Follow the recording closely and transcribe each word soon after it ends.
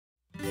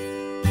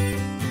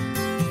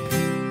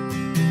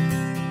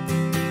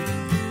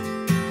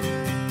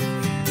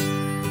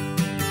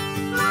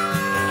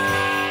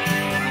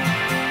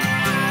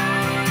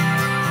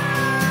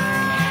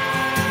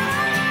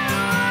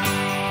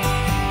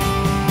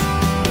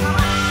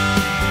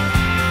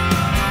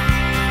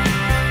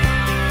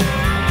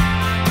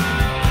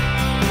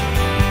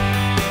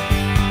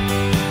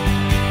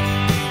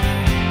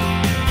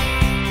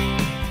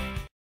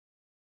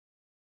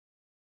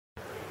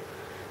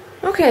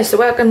Okay, so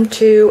welcome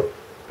to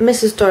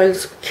Mrs.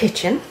 Doyle's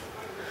kitchen,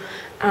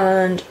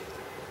 and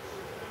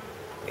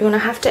you're going to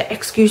have to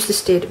excuse the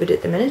state of it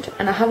at the minute,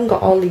 and I haven't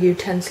got all the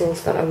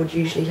utensils that I would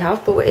usually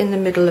have, but we're in the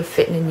middle of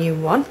fitting a new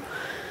one.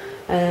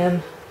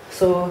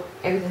 So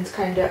everything's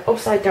kind of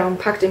upside down,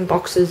 packed in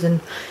boxes, and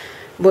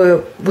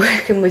we're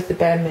working with the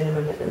bare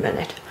minimum at the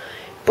minute.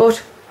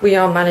 But we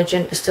are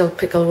managing to still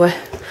pickle with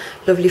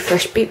lovely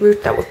fresh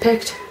beetroot that we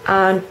picked,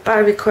 and by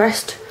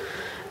request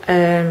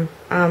I'm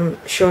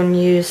showing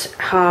you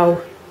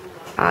how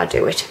I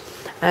do it.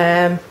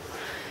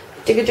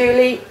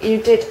 Diggadooley,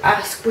 you did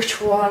ask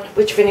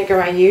which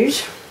vinegar I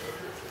use.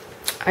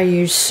 I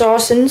use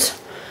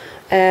Sarson's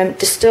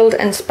distilled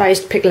and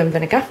spiced pickling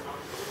vinegar.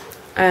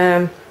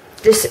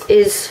 This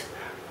is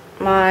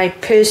my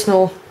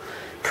personal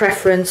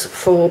preference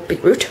for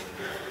beetroot.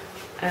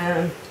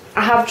 I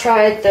have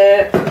tried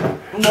the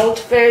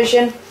malt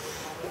version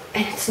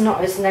and it's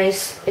not as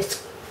nice.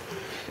 It's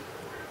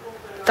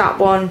that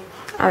one,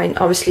 I mean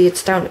obviously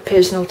it's down to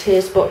personal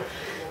taste, but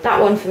that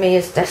one for me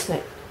is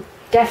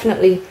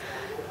definitely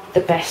the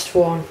best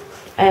one.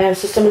 So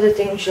some of the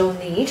things you'll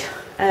need,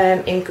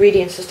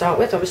 ingredients to start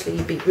with, obviously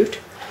your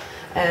beetroot,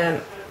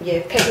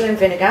 your pickling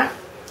vinegar,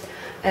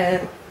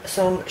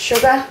 some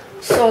sugar,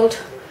 salt,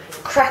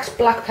 cracked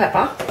black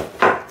pepper.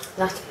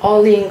 That's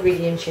all the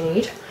ingredients you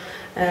need.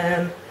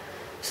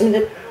 Some of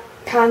the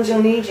pans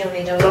you'll need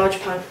a large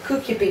pan to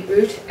cook your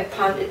beetroot, a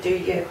pan to do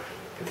your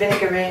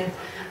vinegar in,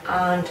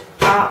 and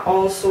I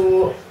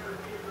also,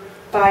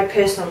 by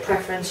personal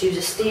preference, use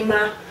a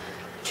steamer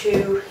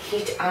to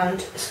heat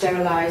and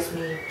sterilise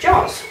my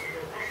jars.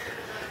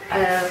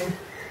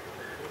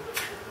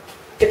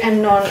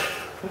 Depending on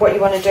what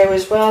you want to do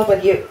as well,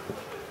 whether you're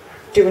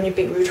doing your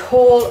beetroot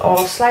whole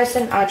or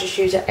slicing, I just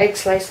use an egg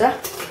slicer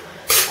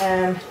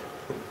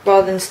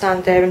rather than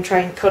stand there and try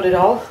and cut it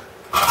all.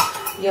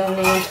 You'll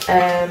need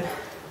a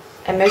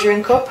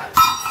measuring cup,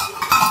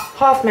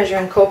 half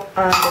measuring cup,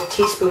 and a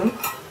teaspoon.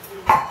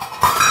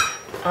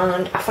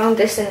 And I found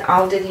this in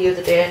Aldi the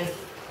other day and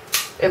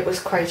it was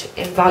quite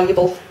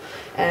invaluable,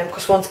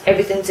 because once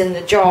everything's in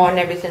the jar and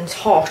everything's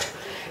hot,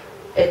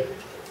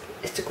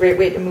 it's a great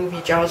way to move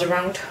your jars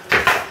around.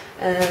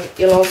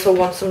 You'll also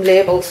want some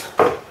labels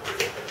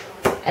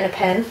and a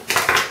pen,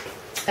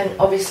 and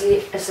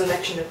obviously a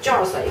selection of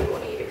jars that you're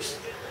going to use.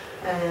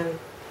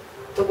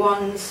 The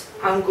ones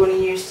I'm going to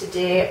use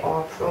today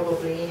are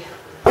probably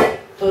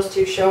those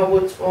two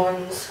Sherwood's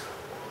ones,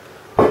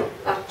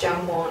 that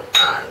jam one,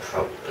 and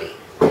probably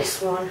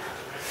this one.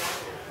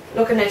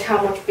 Looking at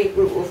how much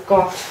beetroot we've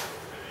got,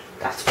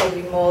 that's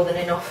probably more than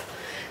enough.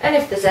 And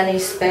if there's any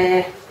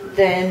spare,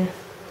 then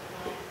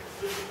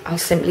I'll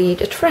simply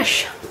eat it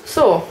fresh.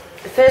 So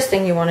the first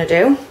thing you want to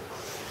do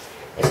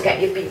is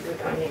get your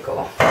beetroot on your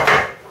go.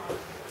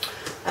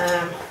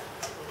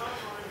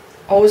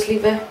 Always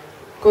leave a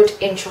good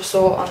inch or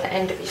so on the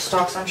end of your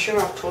stalks. I'm sure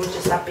I've told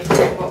you that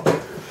before, but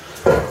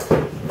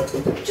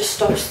it just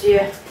stops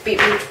your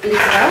beetroot bleeding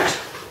out.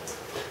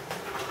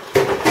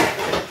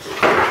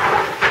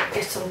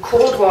 Get some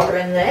cold water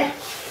in there.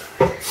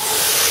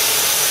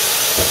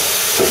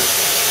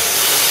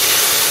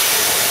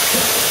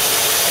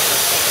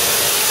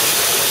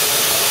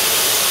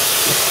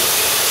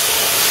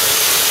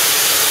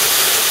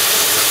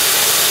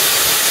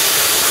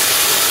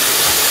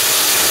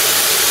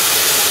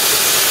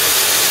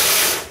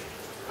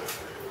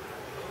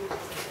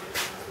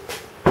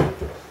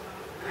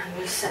 And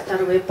we'll set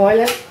that away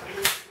boiling.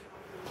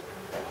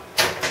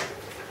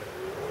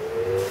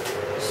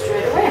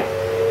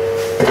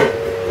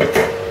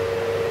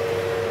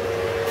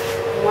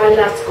 While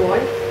that's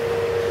going,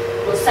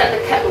 we'll set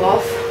the kettle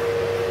off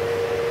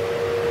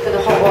for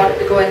the hot water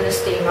to go in the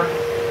steamer.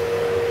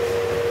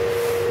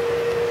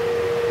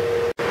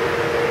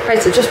 Right,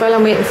 so just while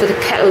I'm waiting for the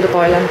kettle to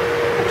boil in,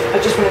 I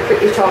just want to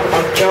quickly talk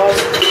about jars.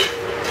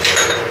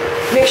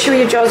 Make sure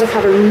your jars have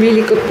had a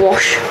really good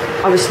wash,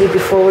 obviously,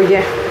 before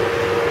you're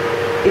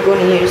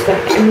going to use them.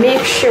 And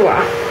make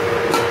sure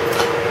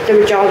they're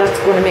a jar that's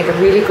going to make a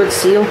really good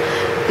seal.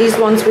 These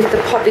ones with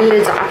the potty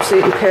lids are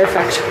absolutely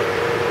perfect,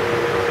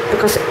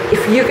 because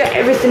if you get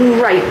everything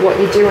right what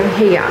you're doing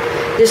here,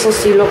 this will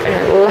seal up and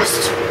it'll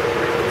last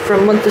for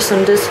a month of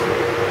Sundays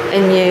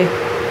in your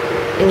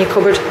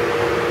cupboard.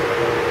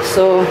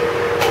 So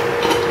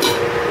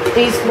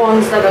these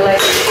ones that are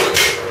like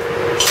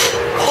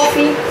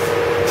coffee,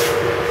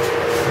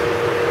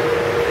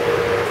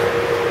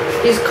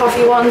 these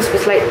coffee ones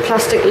with like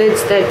plastic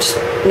lids, they're just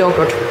no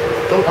good.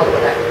 Don't bother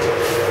with that.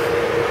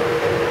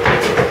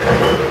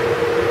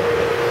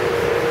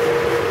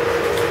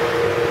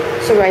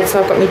 So right, so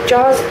I've got my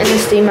jars in the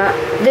steamer.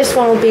 This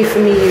one will be for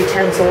me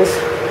utensils.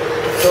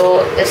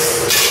 So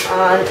this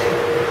and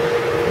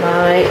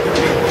my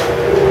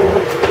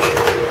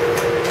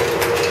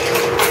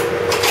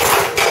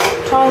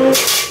tongs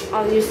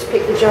I'll use to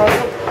pick the jars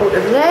up out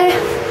of there,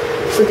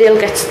 so they'll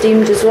get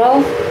steamed as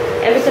well.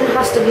 Everything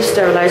has to be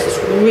sterilised, it's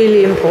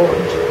really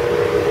important.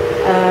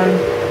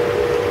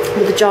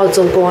 The jars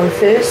will go on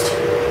first.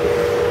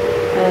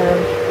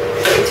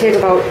 It'll take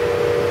about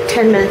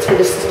 10 minutes for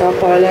this to start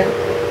boiling.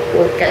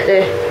 We'll get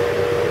the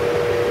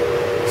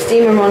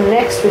steamer on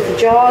next with the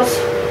jars.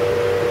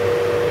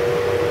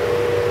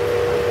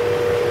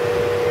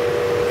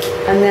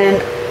 And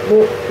then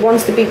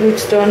once the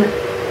beetroot's done,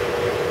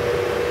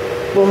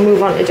 we'll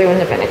move on to doing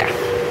the vinegar.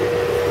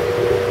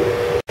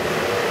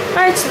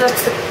 Right, so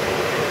that's the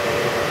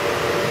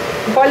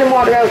boiling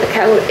water out of the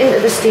kettle into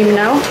the steam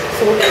now.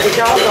 So we'll get the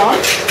jars on.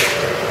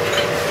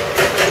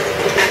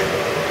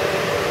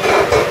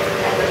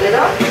 And the lid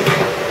on.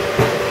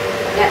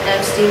 Let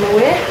them steam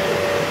away.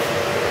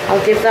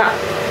 I'll give that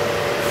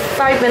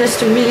 5 minutes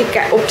to really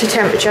get up to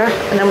temperature,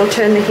 and then we'll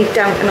turn the heat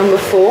down to number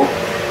 4.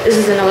 This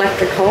is an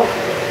electric hob.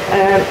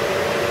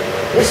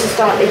 This is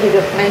starting to heat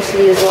up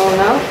nicely as well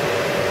now.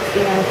 It's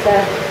been on for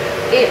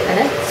 8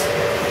 minutes.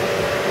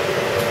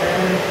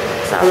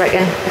 So I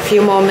reckon a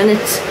few more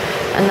minutes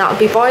and that'll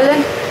be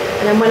boiling.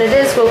 And then when it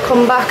is, we'll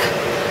come back.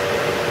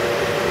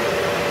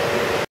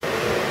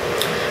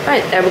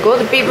 Right, there we go.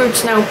 The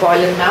beetroot's now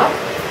boiling now.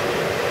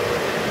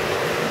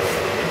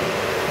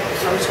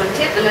 So I'm just going to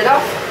take the lid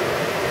off.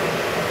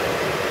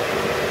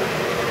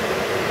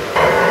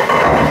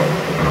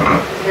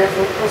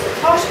 Careful because it's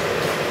hot.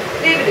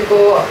 Leave it to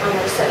go. I'm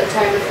going to set the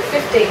timer for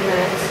 15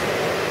 minutes.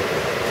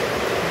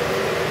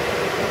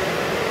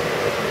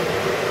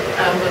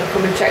 And I'm going to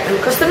come and check them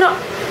because they're not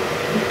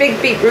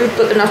big beetroot,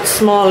 but they're not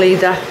small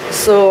either.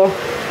 So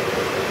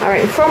I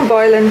reckon from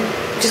boiling,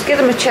 just give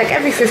them a check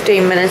every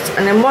 15 minutes,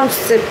 and then once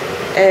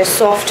they're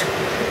soft,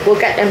 we'll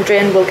get them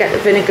drained, we'll get the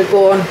vinegar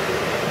going,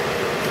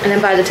 and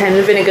then by the time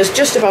the vinegar's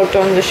just about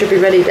done, they should be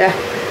ready to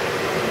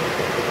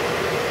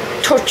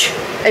touch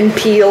and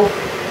peel,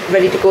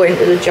 ready to go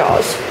into the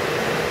jars.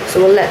 So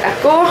we'll let that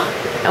go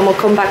and we'll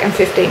come back in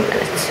 15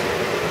 minutes.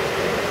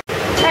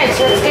 Right,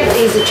 so let's give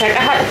these a check.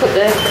 I had to put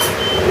the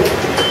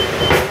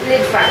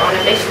lid back on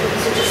a bit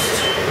because it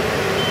just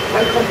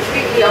went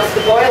completely off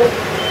the boil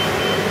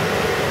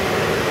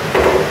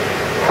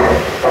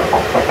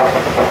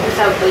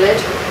without the lid.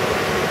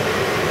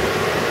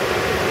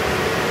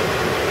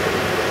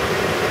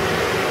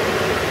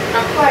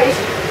 Not quite.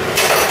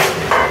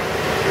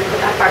 Put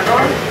that back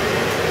on.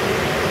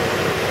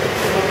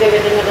 We'll give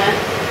it another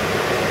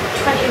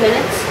 20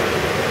 minutes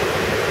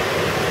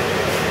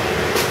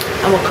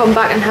and we'll come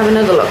back and have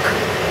another look.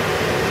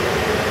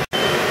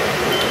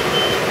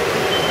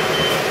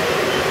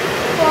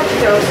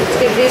 Let's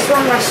give these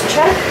one last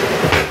check.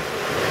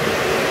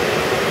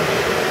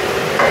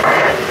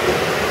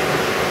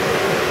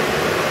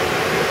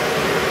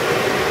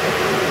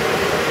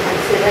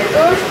 That's it, they're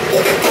good.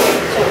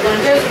 So what we're going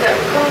to do is we've got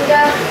the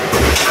colander,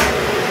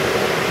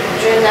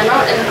 drain them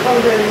out in the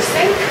colander in the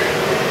sink.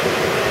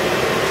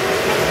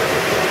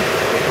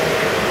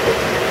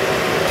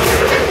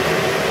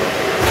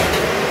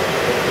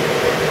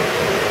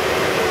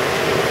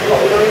 What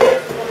we're going to do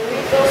is we're going to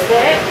leave those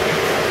there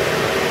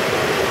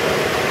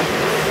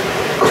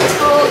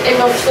full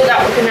enough so that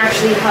we can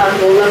actually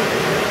handle them.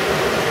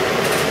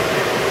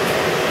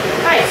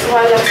 Right, so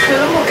while that's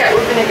cooling, we'll get our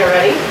vinegar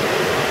ready.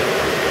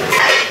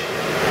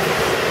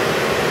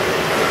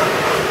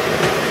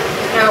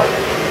 Now,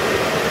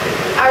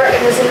 I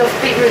reckon there's enough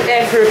beetroot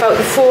there for about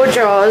the 4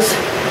 jars,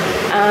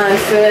 and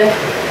for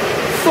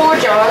 4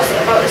 jars,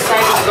 about the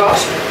size I've got,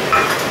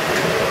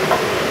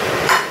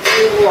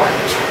 we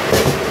want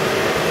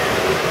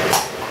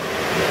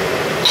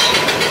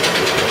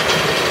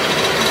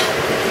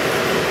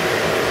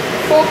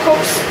 4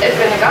 cups of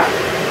vinegar,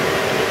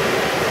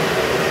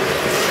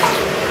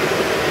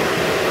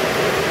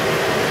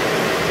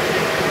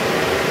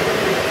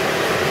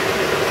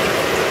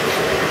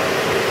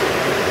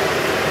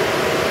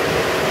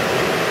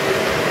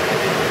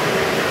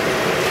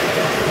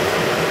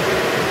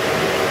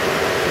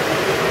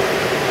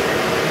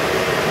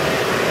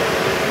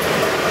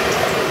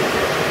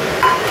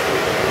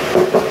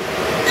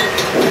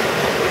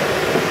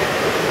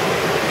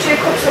 2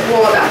 cups of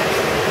water,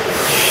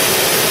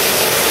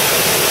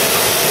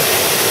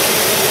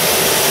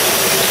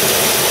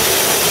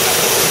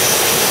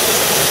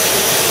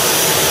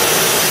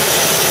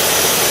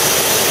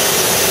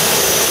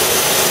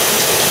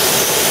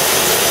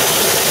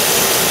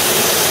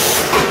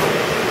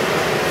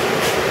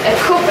 a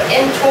cup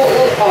in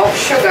total of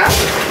sugar,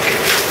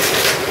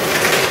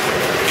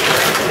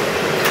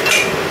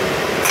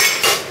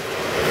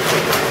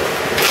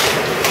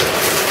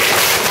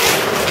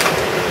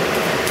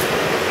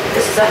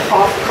 this is a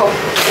half cup,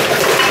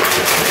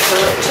 so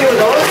 2 of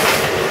those,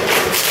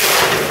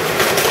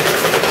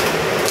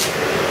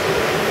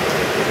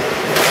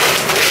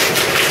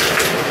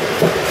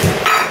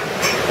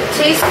 a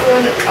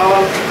teaspoon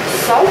of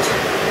salt,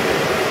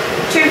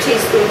 2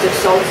 teaspoons of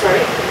salt,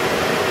 sorry,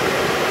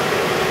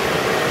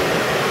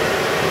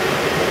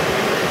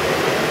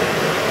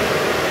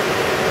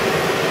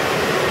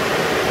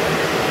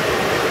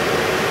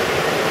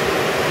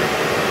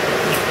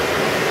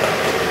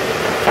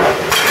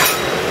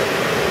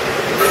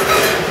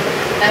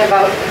 and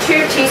about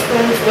 2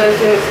 teaspoons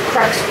worth of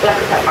cracked black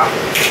pepper.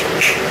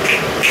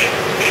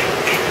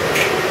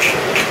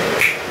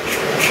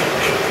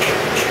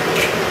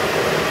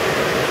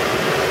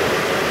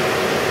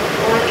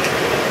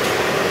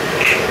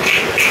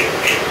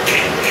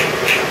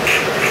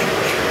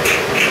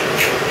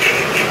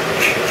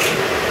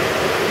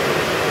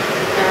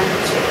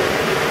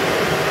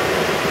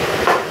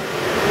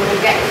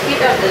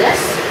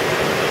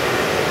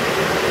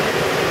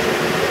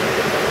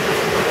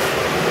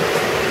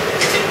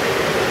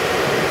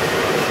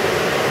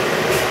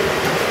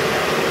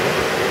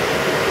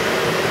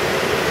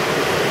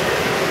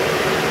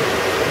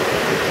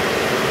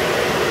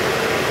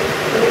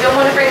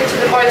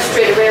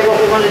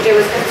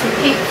 to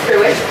heat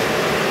through it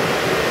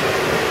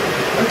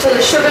until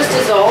the sugar's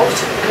dissolved,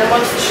 and then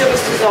once the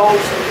sugar's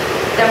dissolved,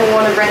 then we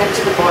want to bring it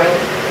to the boil.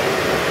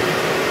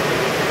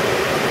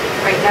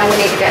 Right, now we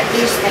need to get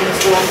these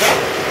things warmed up.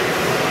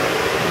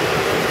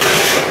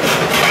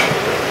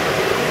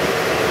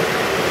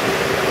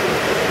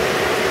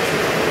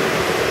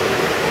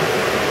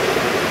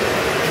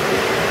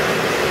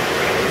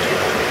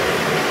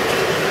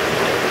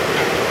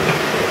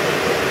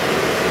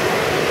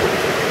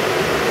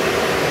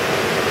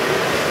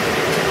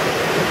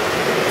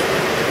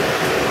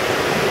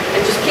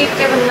 Keep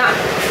giving that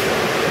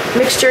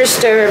mixture a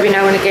stir every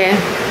now and again,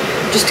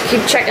 just to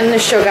keep checking the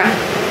sugar.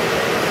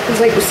 It's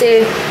like we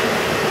say,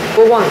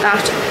 we want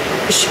that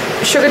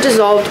sugar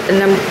dissolved, and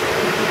then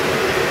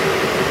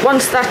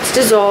once that's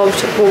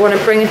dissolved, we want to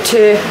bring it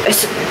to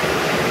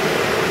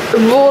a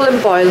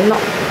rolling boil,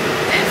 not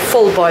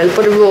full boil,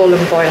 but a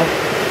rolling boil.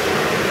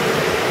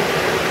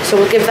 So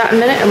we'll give that a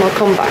minute and we'll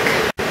come back.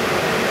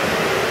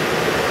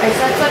 Right,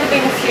 so that's only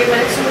been a few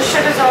minutes and the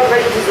sugar's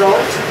already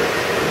dissolved.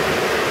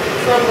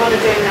 So what I'm going to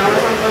do now is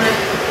I'm going to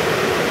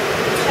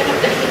turn up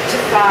the heat to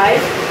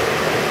 5,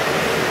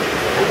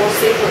 and we'll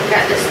see if we can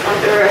get this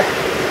under a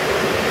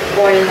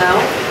boil now.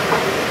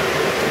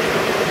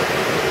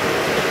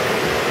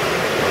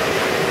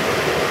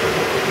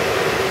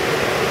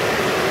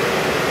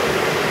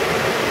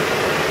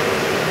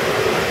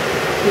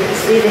 You can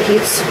see the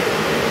heat's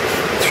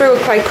through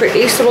it quite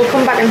quickly, so we'll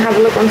come back and have a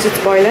look once it's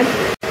boiling.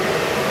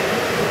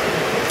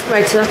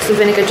 Right, so that's the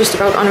vinegar just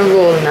about on a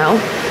roll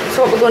now.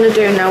 So what we're going to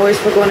do now is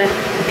we're going to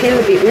peel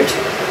the beetroot.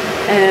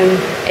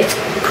 It's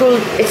cool.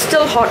 It's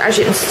still hot, as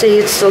you can see.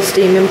 It's still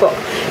steaming, but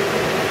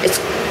it's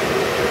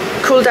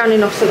cooled down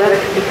enough so that it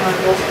can be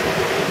handled.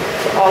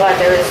 So all I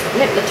do is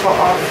nip the top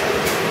off,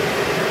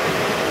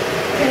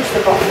 pinch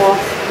the bottom off,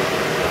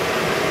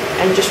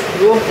 and just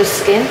rub the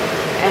skin,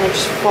 and it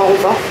just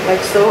falls off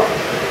like so.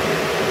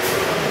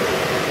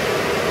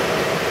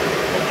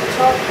 Nip the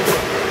top,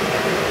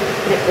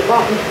 nip the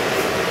bottom,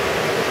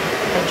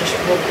 and just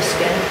rub the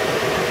skin.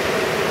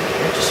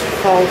 It just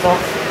falls off.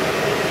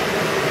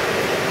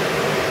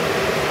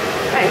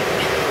 Right,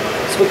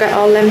 so we'll get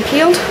all them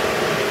peeled.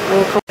 And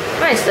we'll come.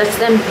 Right, so that's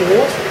them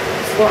peeled.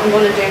 So what I'm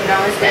going to do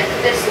now is get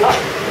this lot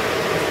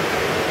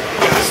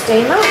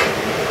steamer.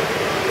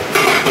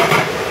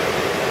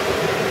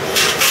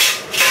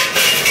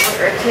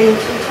 Under a clean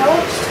tea towel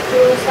just to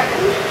cool a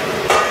second.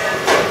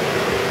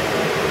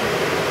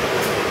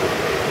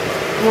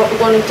 And what we're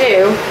going to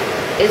do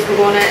is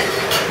we're going to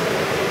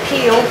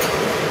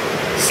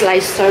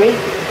slice the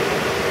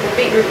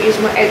beetroot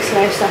using my egg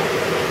slicer,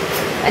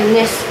 and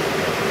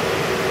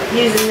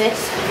using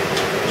this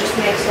just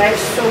makes life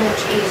so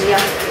much easier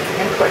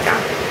and quicker.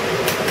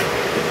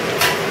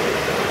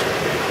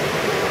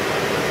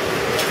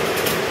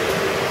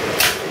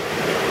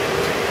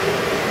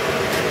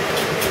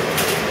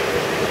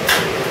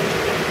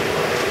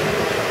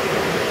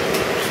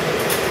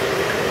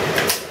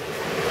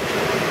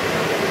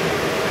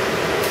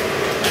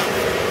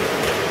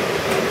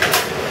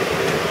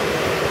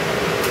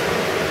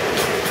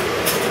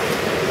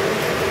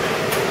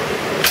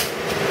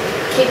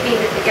 Keep needing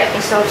to get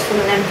myself some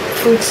of them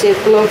food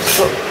safe gloves,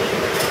 but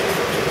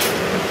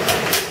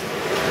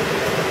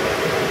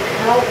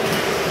help.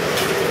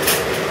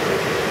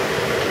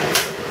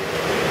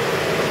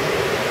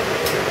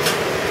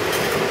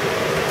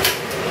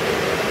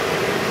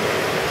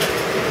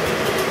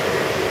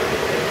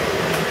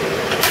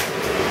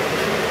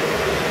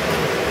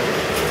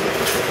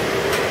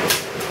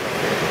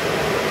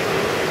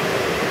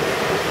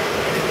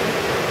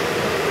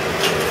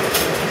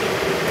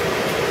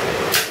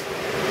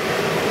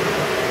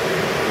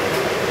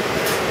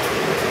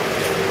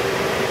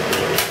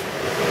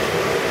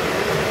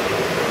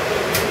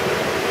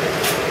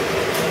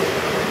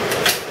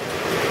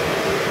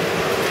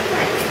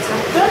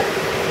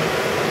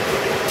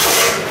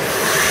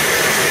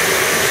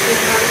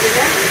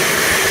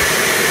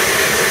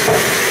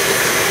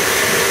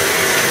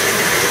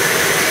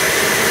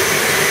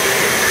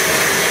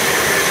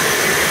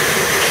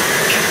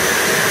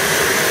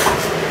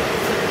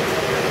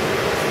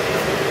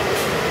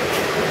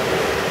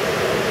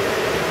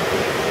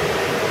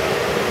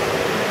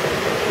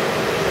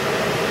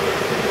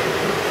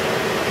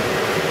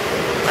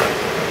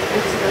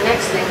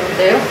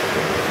 Do. So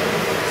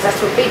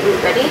that's what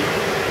beetroot ready.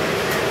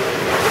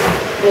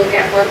 We'll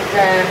get what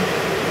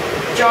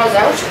jars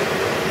out.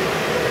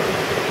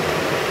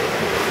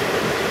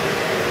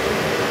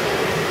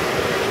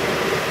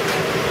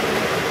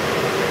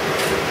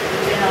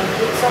 Turn on the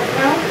heat up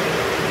now.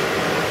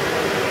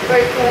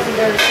 Very careful,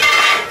 they're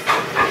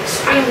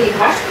extremely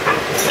hot.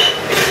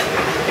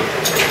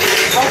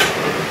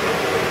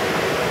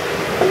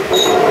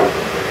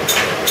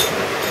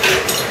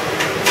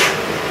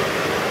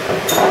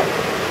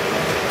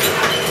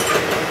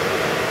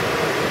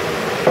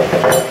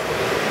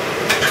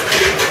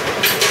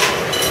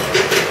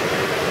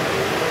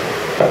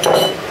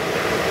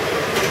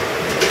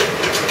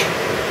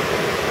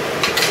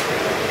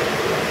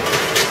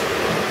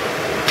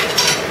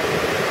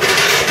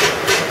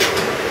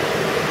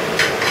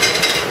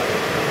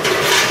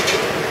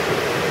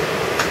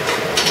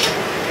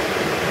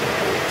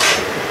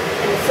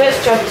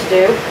 first job to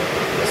do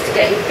is to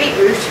get your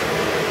beetroot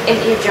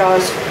into your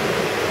jars.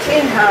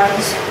 Clean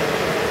hands,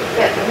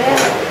 get them in,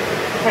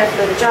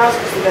 careful of the jars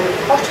because they're very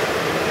hot.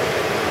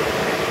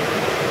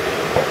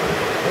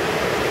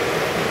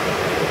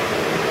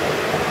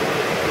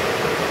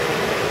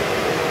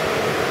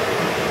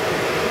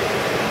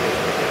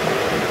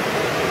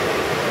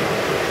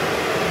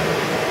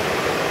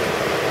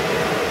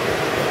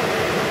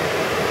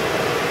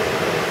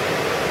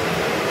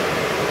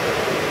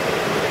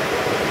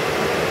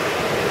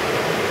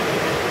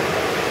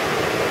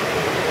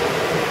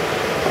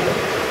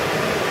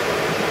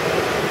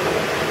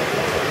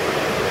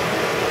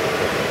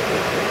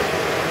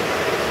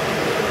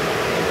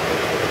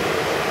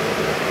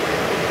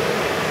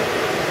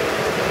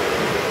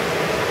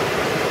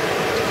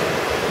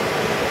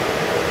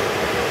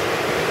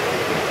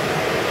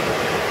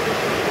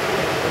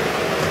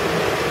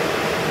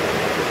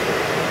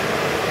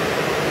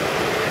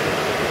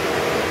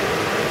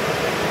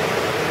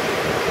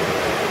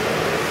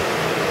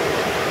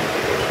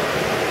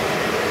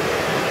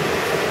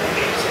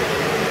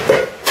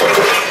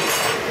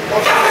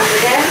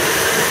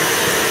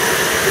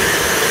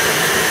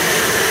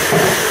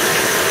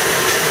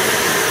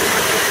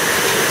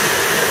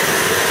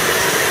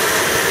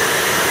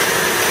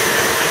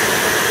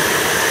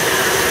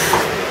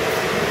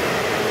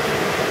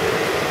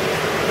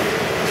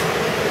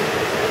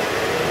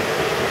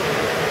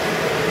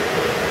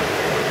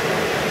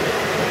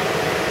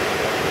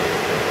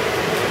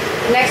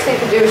 Next thing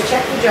to do is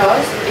check the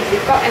jars. If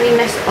you've got any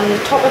mess on the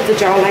top of the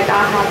jar like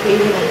I have here,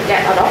 you need to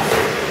get that off.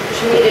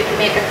 You need it to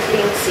make a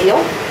clean seal.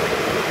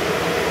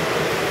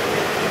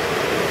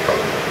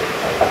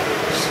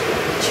 Just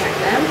check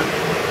them.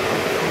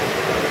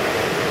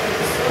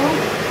 So,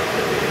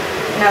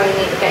 now you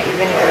need to get your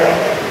vinegar in.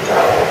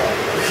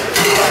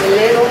 The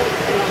ladle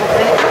in the hot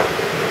vinegar.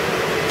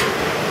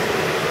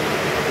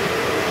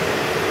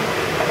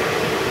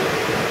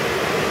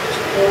 Just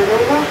pour it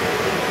over.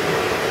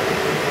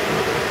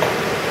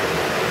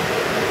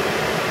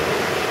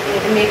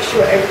 And make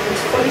sure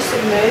everything's fully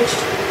submerged.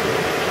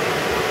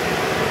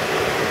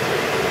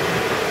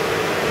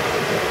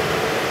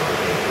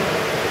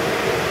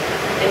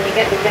 Then you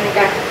get the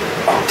vinegar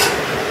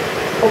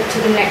up to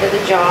the neck of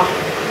the jar.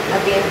 Now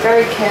being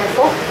very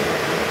careful.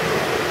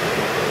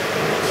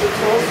 Too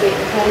tall so you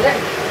can hold it.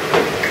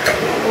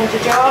 Hold the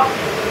jar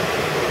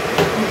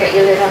and get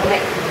your lid on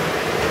it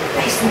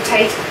nice and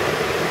tight.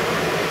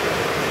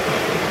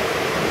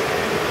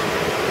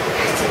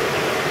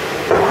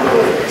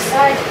 Over the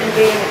side and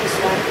doing it this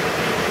way.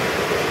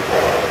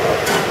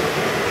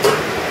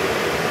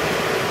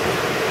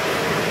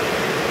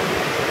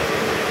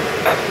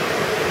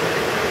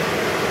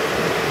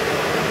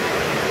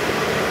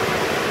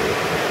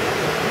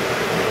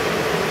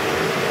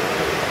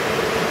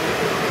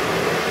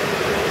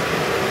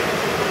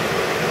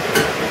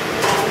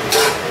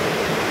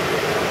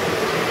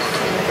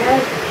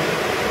 Again.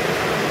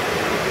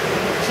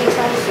 Tea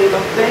towel so you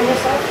don't burn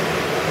yourself.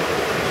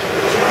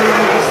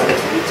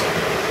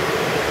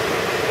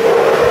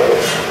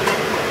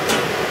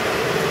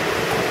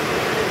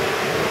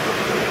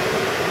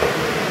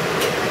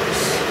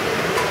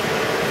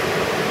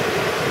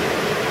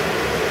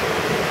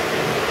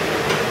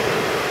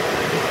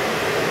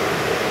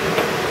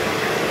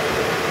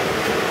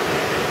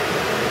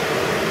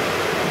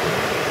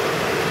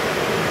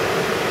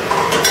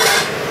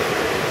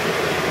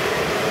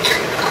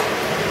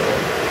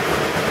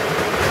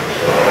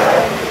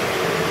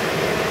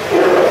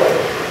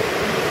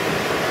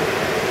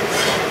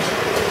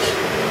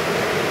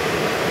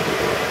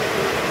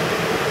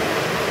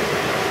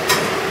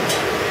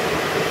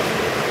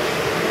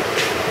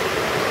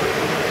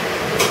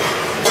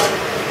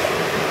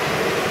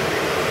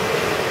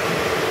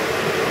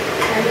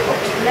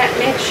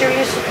 Make sure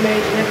you're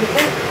submerging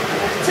everything.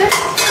 That's it.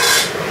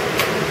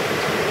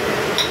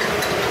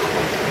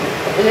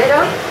 Put the lid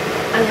on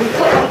and then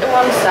put them to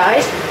one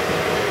side.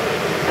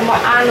 And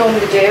what I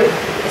normally do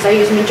is I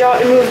use my jar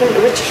to move them to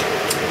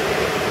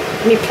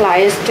my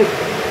pliers to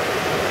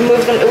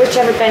move them to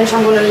whichever bench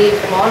I'm going to leave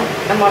them on.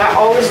 And what I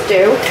always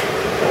do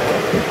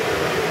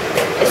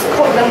is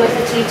cover them with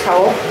a tea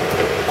towel.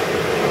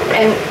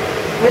 And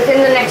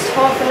within the next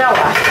half an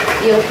hour,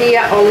 you'll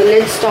hear all the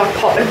lids start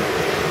popping.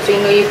 So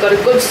you know you've got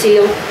a good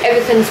seal,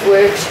 everything's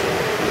worked,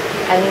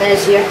 and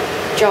there's your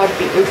jarred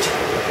beetroot.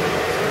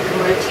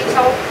 With a tea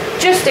towel,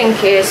 just in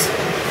case.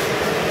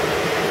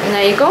 And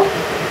there you go,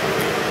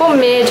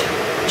 homemade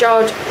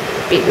jarred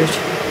beetroot.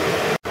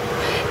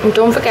 And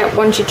don't forget,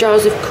 once your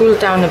jars have cooled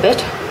down a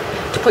bit,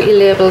 to put your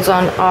labels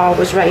on. I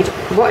always write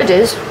what it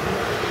is,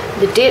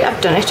 the date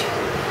I've done it,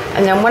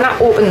 and then when I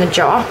open the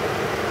jar,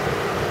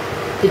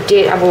 the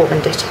date I've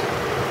opened it.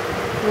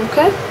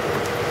 Okay?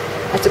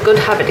 That's a good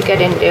habit to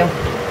get into.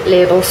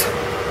 Labels.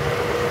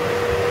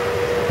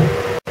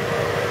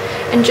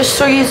 And just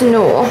so you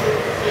know,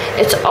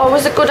 it's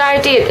always a good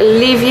idea to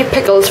leave your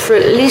pickles for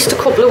at least a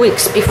couple of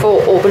weeks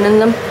before opening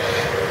them.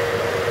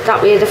 That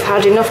way they've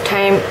had enough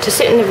time to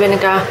sit in the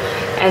vinegar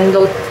and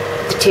they'll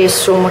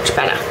taste so much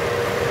better.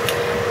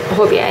 I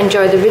hope you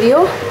enjoy the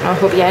video, and I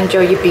hope you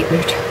enjoy your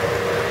beetroot.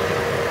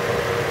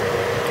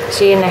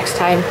 See you next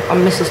time on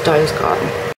Mrs. Doyle's Garden.